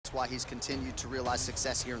that's why he's continued to realize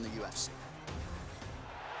success here in the UFC.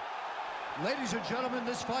 Ladies and gentlemen,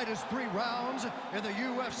 this fight is 3 rounds in the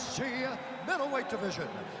UFC middleweight division.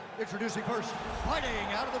 Introducing first, fighting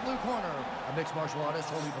out of the blue corner, a mixed martial artist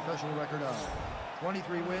holding a professional record of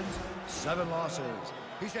 23 wins, 7 losses.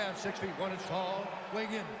 He stands 6 feet 1 inch tall,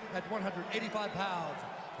 weighing in at 185 pounds.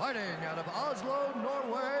 Fighting out of Oslo,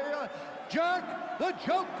 Norway, Jack the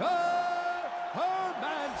Joker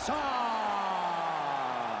Hermansson.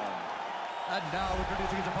 And now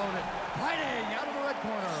introducing his opponent, fighting out of the red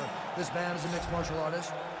corner. This man is a mixed martial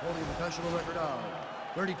artist, holding a professional record of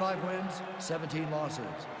 35 wins, 17 losses.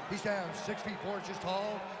 He stands 6 feet 4 inches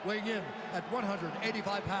tall, weighing in at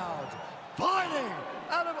 185 pounds. Fighting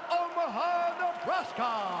out of Omaha,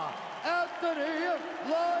 Nebraska, Anthony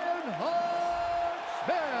Lionheart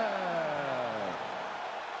Smith.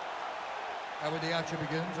 And when the action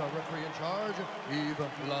begins, our referee in charge,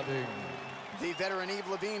 Yves Loving. The veteran Yves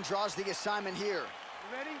Levine draws the assignment here.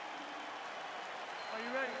 You ready? Are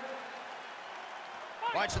you ready?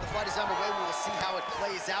 All right, so the fight is underway. We will see how it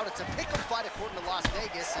plays out. It's a pick-up fight according to Las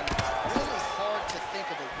Vegas, and really hard to think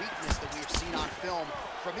of a weakness that we've seen on film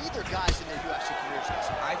from either guys in their UFC careers.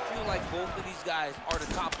 I feel like both of these guys are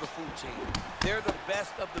the top of the food chain. They're the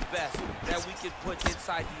best of the best that we can put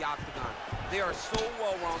inside the octagon. They are so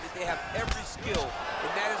well-rounded. They have every skill,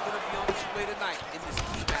 and that is going to be on display tonight in this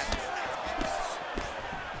key match.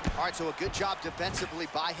 All right, so a good job defensively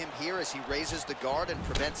by him here as he raises the guard and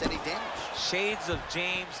prevents any damage. Shades of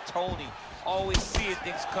James Toney. Always seeing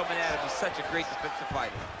things coming at him. He's such a great defensive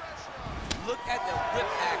fighter. Look at the whip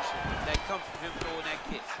action that comes from him throwing that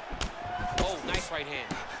kick. Oh, nice right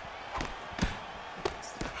hand.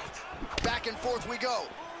 Back and forth we go.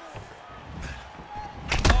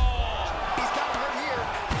 Oh, he's got him hurt here.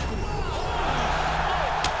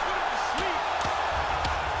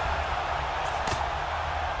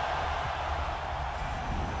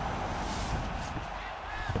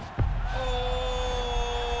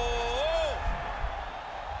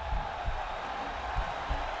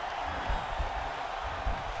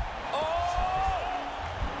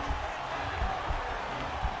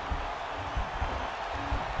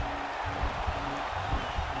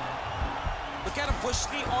 Look at him push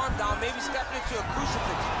the arm down, maybe stepping into a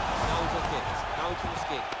crucifix. Now he's okay. Now he can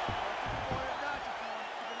escape.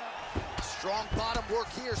 Strong bottom work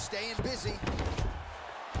here, staying busy.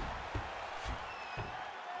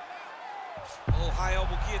 Oh, high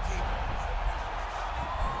elbow guillotine.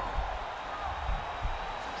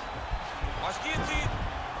 Watch guillotine.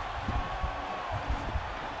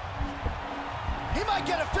 He might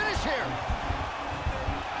get a finish here.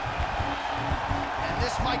 And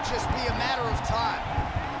this might just be a matter of time.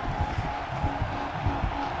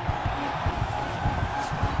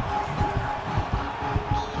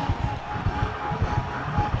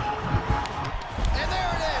 And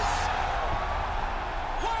there it is.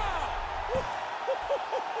 Wow!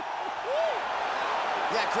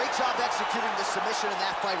 Yeah, great job executing the submission in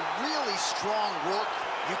that fight. Really strong work.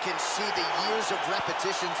 You can see the years of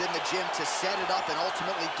repetitions in the gym to set it up and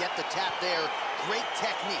ultimately get the tap there. Great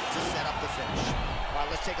technique to set up the finish. All right,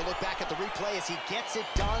 let's take a look back at the replay as he gets it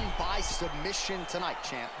done by submission tonight,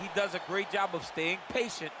 champ. He does a great job of staying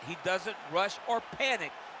patient. He doesn't rush or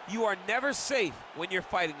panic. You are never safe when you're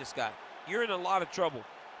fighting this guy. You're in a lot of trouble.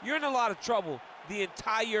 You're in a lot of trouble the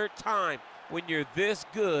entire time when you're this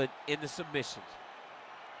good in the submissions.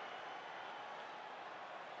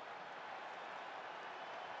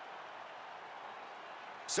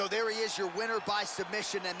 So there he is, your winner by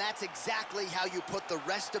submission, and that's exactly how you put the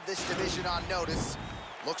rest of this division on notice.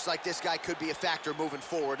 Looks like this guy could be a factor moving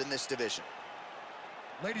forward in this division.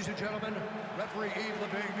 Ladies and gentlemen, referee Yves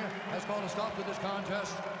Levine has called a stop to this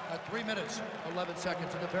contest at 3 minutes, 11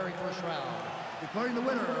 seconds in the very first round. Declaring the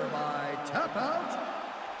winner by tap out,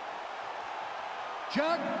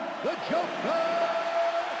 Jack the Joker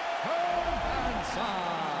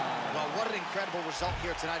Hermansson. Well, what an incredible result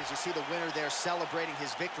here tonight as you see the winner there celebrating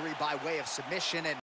his victory by way of submission. And